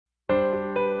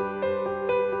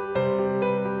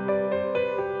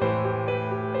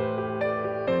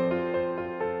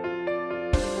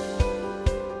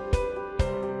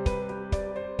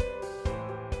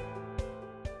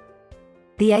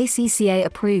The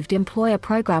ACCA-approved employer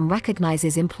program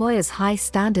recognizes employers' high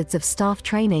standards of staff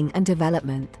training and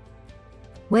development.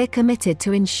 We're committed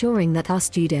to ensuring that our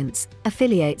students,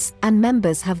 affiliates, and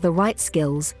members have the right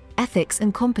skills, ethics,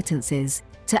 and competencies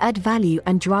to add value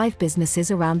and drive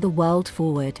businesses around the world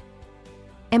forward.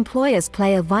 Employers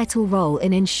play a vital role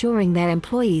in ensuring their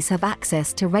employees have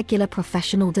access to regular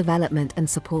professional development and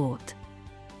support.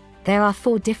 There are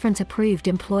 4 different approved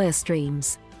employer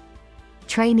streams: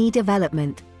 Trainee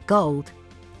Development, Gold;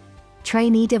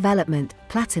 Trainee Development,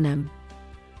 Platinum;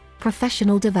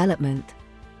 Professional Development;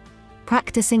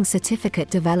 Practicing Certificate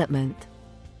Development.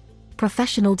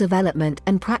 Professional Development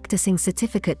and Practicing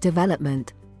Certificate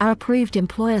Development are approved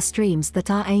employer streams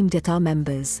that are aimed at our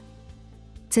members.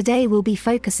 Today we'll be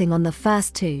focusing on the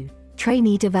first 2,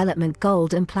 Trainee Development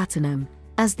Gold and Platinum,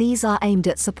 as these are aimed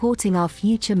at supporting our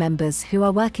future members who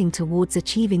are working towards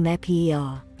achieving their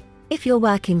PER. If you're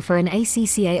working for an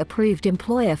ACCA-approved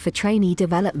employer for trainee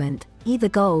development, either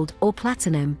Gold or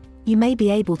Platinum, you may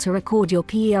be able to record your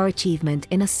PER achievement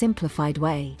in a simplified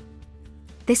way.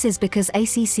 This is because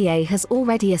ACCA has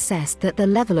already assessed that the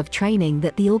level of training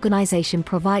that the organization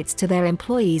provides to their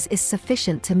employees is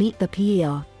sufficient to meet the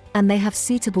PER, and they have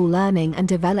suitable learning and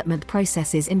development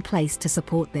processes in place to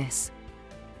support this.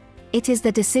 It is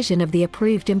the decision of the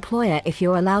approved employer if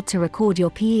you're allowed to record your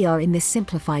PER in this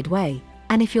simplified way,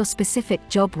 and if your specific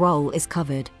job role is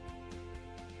covered.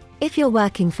 If you're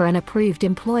working for an approved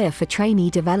employer for trainee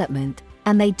development,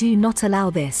 and they do not allow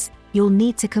this, you'll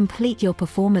need to complete your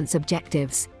performance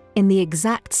objectives in the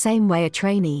exact same way a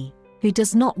trainee who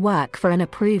does not work for an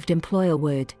approved employer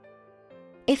would.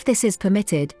 If this is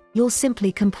permitted, you'll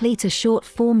simply complete a short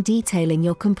form detailing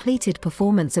your completed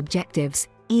performance objectives,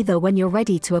 either when you're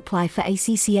ready to apply for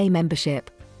ACCA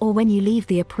membership, or when you leave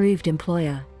the approved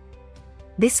employer.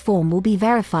 This form will be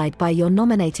verified by your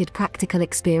nominated Practical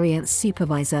Experience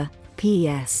Supervisor,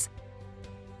 PES.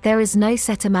 There is no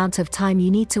set amount of time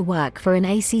you need to work for an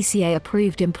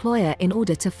ACCA-approved employer in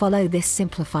order to follow this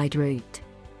simplified route.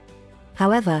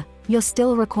 However, you're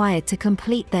still required to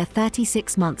complete their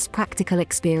 36 months practical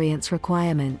experience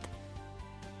requirement.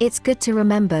 It's good to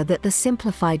remember that the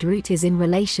simplified route is in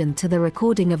relation to the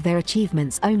recording of their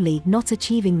achievements only, not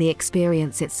achieving the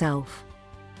experience itself.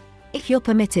 If you're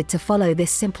permitted to follow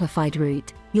this simplified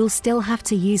route, you'll still have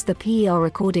to use the PER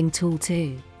recording tool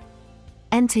too.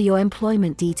 Enter your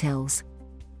employment details.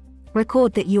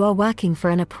 Record that you are working for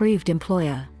an approved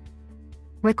employer.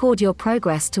 Record your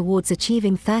progress towards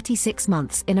achieving 36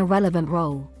 months in a relevant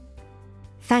role.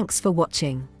 Thanks for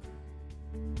watching.